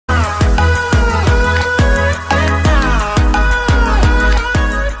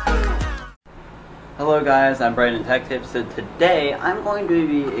Hello guys, I'm Brandon Tech Tips, and today I'm going to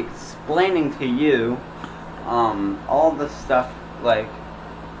be explaining to you all the stuff like,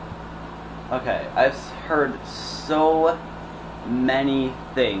 okay, I've heard so many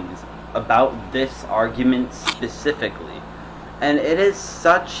things about this argument specifically, and it is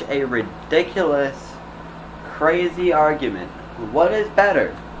such a ridiculous, crazy argument. What is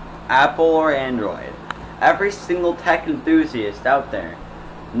better, Apple or Android? Every single tech enthusiast out there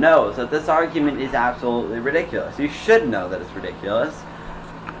knows that this argument is absolutely ridiculous. You should know that it's ridiculous.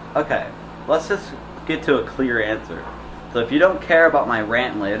 Okay, let's just get to a clear answer. So if you don't care about my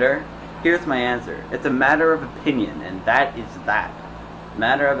rant later, here's my answer. It's a matter of opinion, and that is that.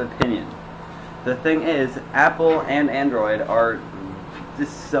 Matter of opinion. The thing is, Apple and Android are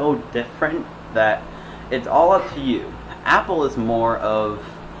just so different that it's all up to you. Apple is more of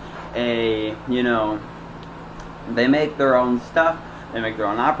a, they make their own stuff, they make their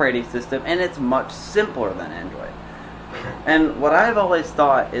own operating system, and it's much simpler than Android. And what I've always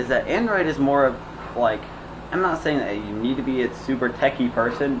thought is that Android is more of, like, I'm not saying that you need to be a super techie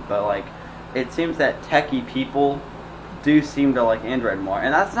person, but like, it seems that techie people do seem to like Android more.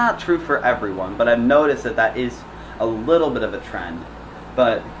 And that's not true for everyone, but I've noticed that that is a little bit of a trend.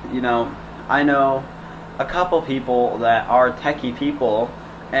 But, I know a couple people that are techie people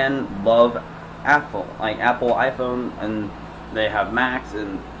and love Apple, like Apple iPhone, and they have Macs,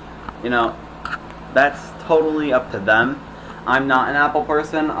 and that's totally up to them. I'm not an Apple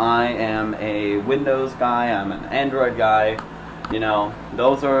person. I am a Windows guy. I'm an Android guy.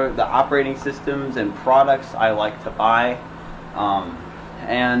 Those are the operating systems and products I like to buy.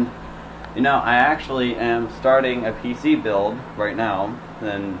 And I actually am starting a PC build right now,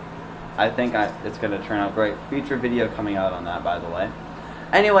 and I think it's going to turn out great. Future video coming out on that, by the way.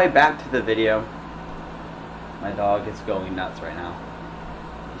 Anyway, back to the video. My dog is going nuts right now.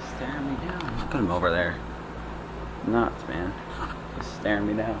 He's staring me down. Put him over there. Nuts, man. He's staring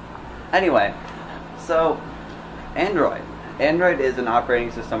me down. Anyway, so Android. Android is an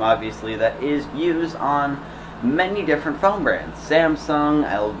operating system, obviously, that is used on many different phone brands. Samsung,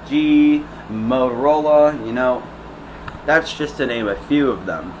 LG, Motorola, that's just to name a few of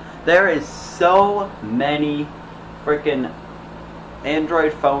them. There is so many freaking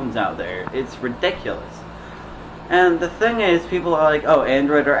Android phones out there. It's ridiculous. And the thing is, people are like, oh,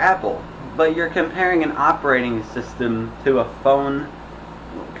 Android or Apple. But you're comparing an operating system to a phone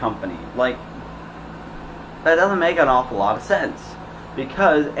company. Like, that doesn't make an awful lot of sense.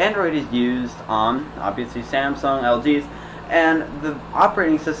 Because Android is used on, obviously, Samsung, LGs, and the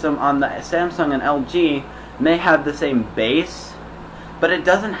operating system on the Samsung and LG may have the same base, but it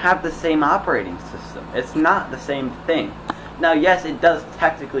doesn't have the same operating system. It's not the same thing. Now, yes, it does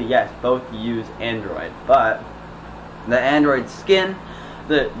technically, yes, both use Android, but the Android skin,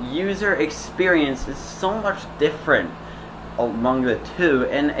 the user experience is so much different among the two,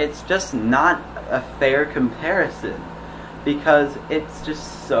 and it's just not a fair comparison because it's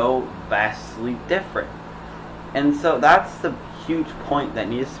just so vastly different. And so that's the huge point that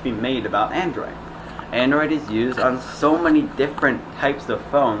needs to be made about Android. Android is used on so many different types of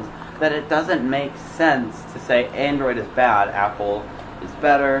phones that it doesn't make sense to say Android is bad, Apple is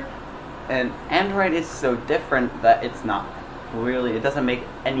better. And Android is so different that it's not really, it doesn't make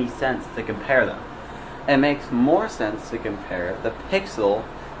any sense to compare them. It makes more sense to compare the Pixel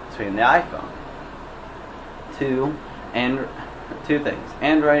between the iPhone. Two things.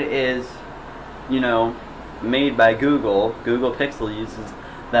 Android is, made by Google. Google Pixel uses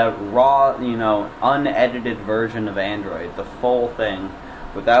the raw, unedited version of Android, the full thing,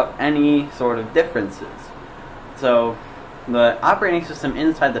 without any sort of differences. So the operating system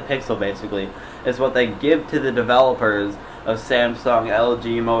inside the Pixel basically is what they give to the developers of Samsung,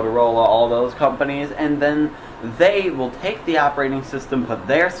 LG, Motorola, all those companies, and then they will take the operating system, put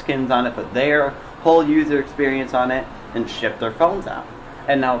their skins on it, put their whole user experience on it, and ship their phones out.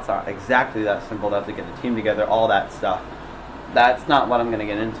 And now it's not exactly that simple. They have to get a team together, all that stuff. That's not what I'm going to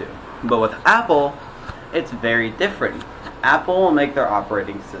get into. But with Apple, it's very different. Apple will make their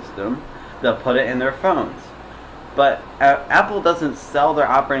operating system, they'll put it in their phones. But Apple doesn't sell their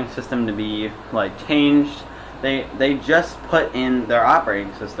operating system to be like changed. They just put in their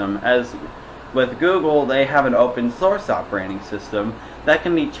operating system. As with Google, they have an open source operating system that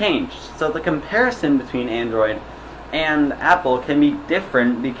can be changed. So the comparison between Android and Apple can be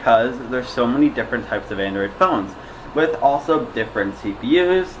different because there's so many different types of Android phones, with also different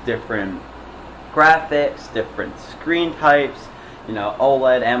CPUs, different graphics, different screen types,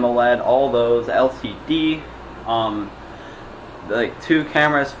 OLED, AMOLED, all those, LCD, like 2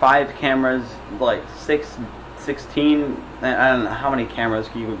 cameras, 5 cameras, like 16, I don't know how many cameras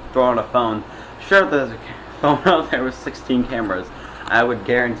you can throw on a phone, Sure, there's a phone out there with 16 cameras. I would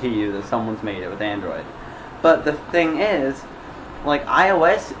guarantee you that someone's made it with Android. But the thing is, like,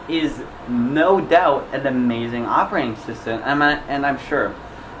 iOS is no doubt an amazing operating system, and I'm sure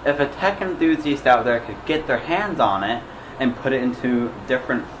if a tech enthusiast out there could get their hands on it and put it into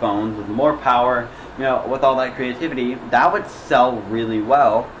different phones with more power, you know, with all that creativity, that would sell really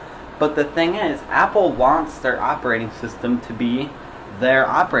well. But the thing is, Apple wants their operating system to be their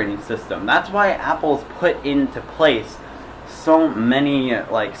operating system. That's why Apple's put into place so many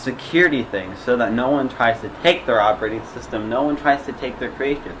like security things, so that no one tries to take their operating system, no one tries to take their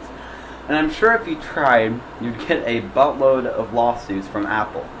creations. And I'm sure if you tried, you'd get a buttload of lawsuits from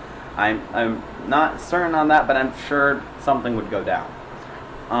Apple. I'm not certain on that, but I'm sure something would go down.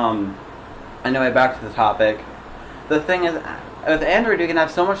 Anyway, back to the topic. The thing is, with Android you can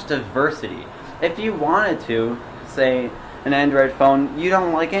have so much diversity. If you wanted to, say, an Android phone, you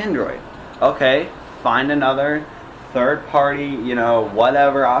don't like Android. Okay, find another third-party, you know,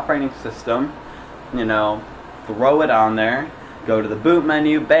 whatever operating system, you know, throw it on there, go to the boot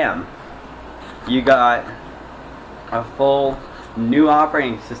menu, bam. You got a full new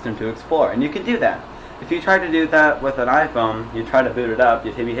operating system to explore, and you can do that. If you try to do that with an iPhone, you try to boot it up,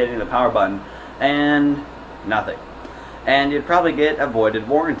 you'd be hitting the power button, and nothing. And you'd probably get a voided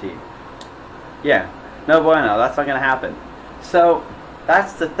warranty. Yeah, no bueno, that's not going to happen. So,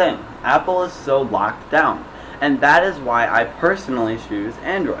 that's the thing. Apple is so locked down. And that is why I personally choose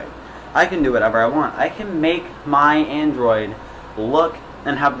Android. I can do whatever I want. I can make my Android look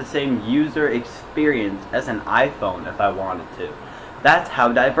and have the same user experience as an iPhone if I wanted to. That's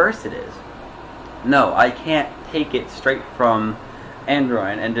how diverse it is. No, I can't take it straight from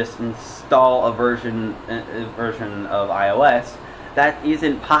Android and just install a version of iOS. That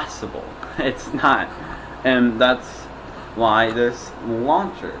isn't possible. It's not. And that's why there's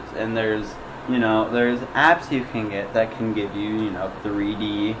launchers, and there's, you know, there's apps you can get that can give you, you know,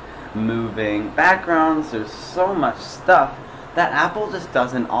 3D moving backgrounds. There's so much stuff that Apple just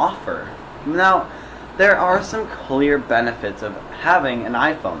doesn't offer. Now, there are some clear benefits of having an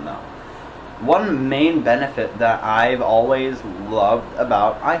iPhone, though. One main benefit that I've always loved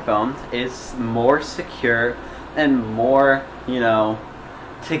about iPhones is more secure and more, you know,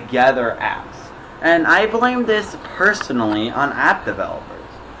 together apps. And I blame this personally on app developers.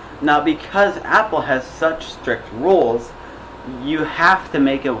 Now, because Apple has such strict rules, you have to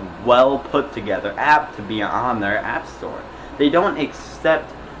make a well put together app to be on their app store. They don't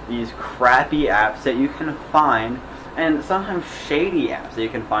accept these crappy apps that you can find, and sometimes shady apps that you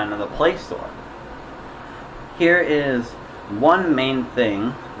can find on the Play Store. Here is one main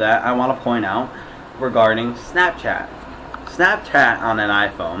thing that I want to point out regarding Snapchat. Snapchat on an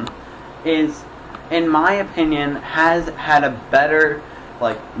iPhone is, in my opinion, has had a better,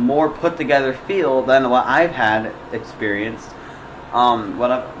 like, more put together feel than what I've had experienced,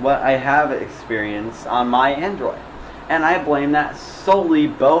 what I have experienced on my Android. And I blame that solely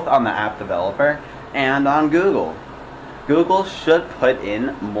both on the app developer and on Google. Google should put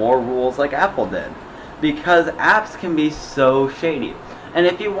in more rules like Apple did, because apps can be so shady. And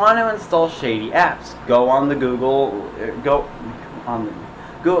if you want to install shady apps, go on the go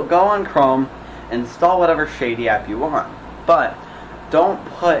on Chrome, install whatever shady app you want. But don't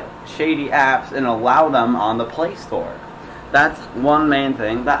put shady apps and allow them on the Play Store. That's one main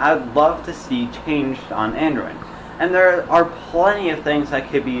thing that I'd love to see changed on Android. And there are plenty of things that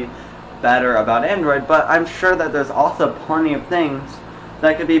could be better about Android, but I'm sure that there's also plenty of things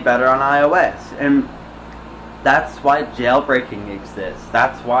that could be better on iOS. And that's why jailbreaking exists.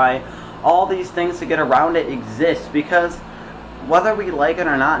 That's why all these things to get around it exist, because whether we like it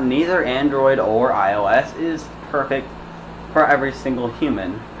or not, neither Android or iOS is perfect for every single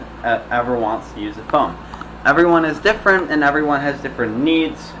human that ever wants to use a phone. Everyone is different, and everyone has different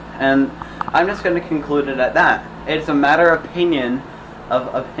needs, and I'm just going to conclude it at that. It's a matter of opinion,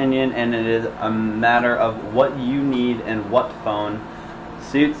 and it is a matter of what you need and what phone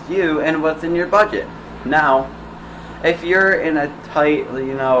suits you and what's in your budget. Now, if you're in a tight,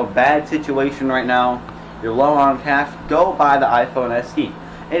 you know, bad situation right now, you're low on cash, go buy the iPhone SE.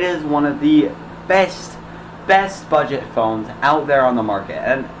 It is one of the best budget phones out there on the market,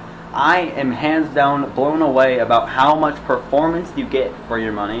 and I am hands down blown away about how much performance you get for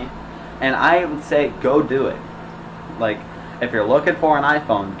your money, and I would say go do it. Like, if you're looking for an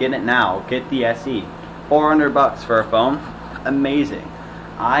iPhone, get it now. Get the SE. $400 for a phone, amazing.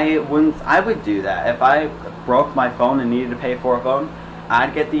 I would do that. If I broke my phone and needed to pay for a phone,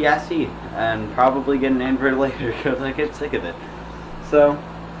 I'd get the SE and probably get an Android later because I get sick of it. So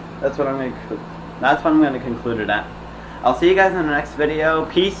that's what I'm going to conclude it at. I'll see you guys in the next video.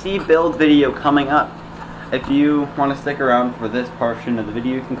 PC build video coming up. If you want to stick around for this portion of the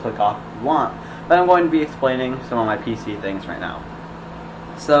video, you can click off if you want. But I'm going to be explaining some of my PC things right now.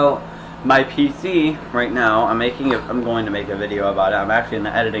 So, my PC right now, I'm going to make a video about it. I'm actually in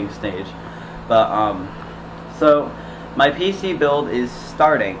the editing stage. But so my PC build is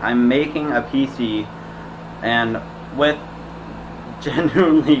starting. I'm making a PC, and with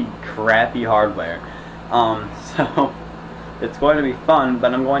genuinely crappy hardware. So it's going to be fun,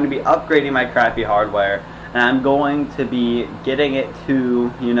 but I'm going to be upgrading my crappy hardware, and I'm going to be getting it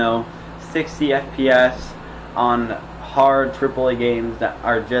to, you know, 60 FPS on hard AAA games that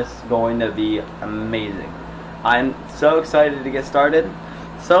are just going to be amazing. I'm so excited to get started.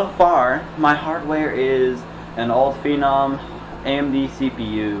 So far, my hardware is an old Phenom AMD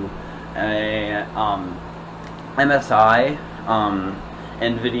CPU, a MSI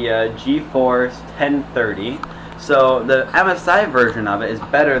NVIDIA GeForce 1030. So the MSI version of it is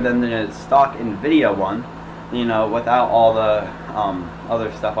better than the stock NVIDIA one, you know, without all the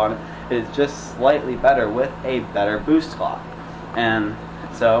other stuff on it. It's just slightly better with a better boost clock, and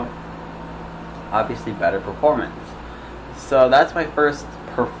so obviously better performance. So that's my first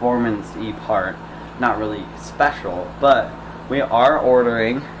performance-y part. Not really special, but we are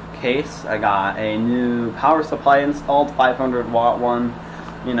ordering case. I got a new power supply installed, 500-watt one,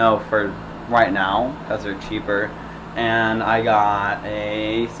 you know, for right now because they're cheaper. And I got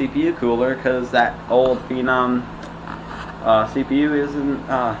a CPU cooler because that old Phenom CPU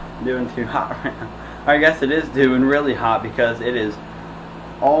isn't doing too hot right now. I guess it is doing really hot because it is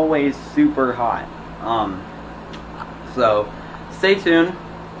always super hot. So stay tuned.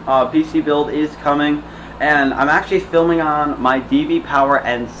 PC build is coming, and I'm actually filming on my DV Power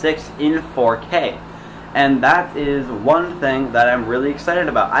N6 in 4K, and that is one thing that I'm really excited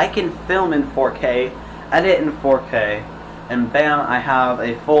about. I can film in 4K, edit in 4K, and bam, I have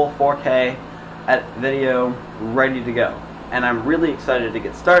a full 4K video ready to go. And I'm really excited to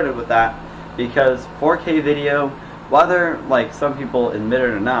get started with that, because 4K video, whether like some people admit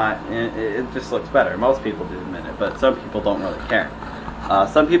it or not, it just looks better. Most people do admit it, but some people don't really care.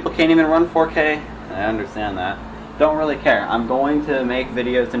 Some people can't even run 4K. I understand that. Don't really care. I'm going to make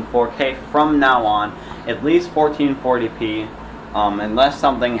videos in 4K from now on, at least 1440p. Unless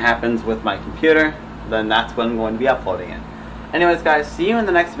something happens with my computer, then that's when I'm going to be uploading it. Anyways, guys, see you in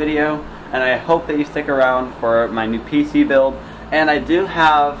the next video, and I hope that you stick around for my new PC build. And I do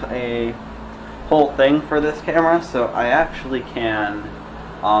have a whole thing for this camera, so I actually can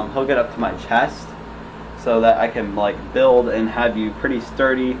hook it up to my chest, so that I can like build and have you pretty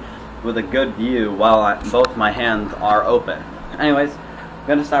sturdy with a good view while both my hands are open. Anyways, I'm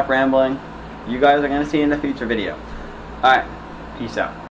gonna stop rambling. You guys are gonna see in the future video. Alright, peace out.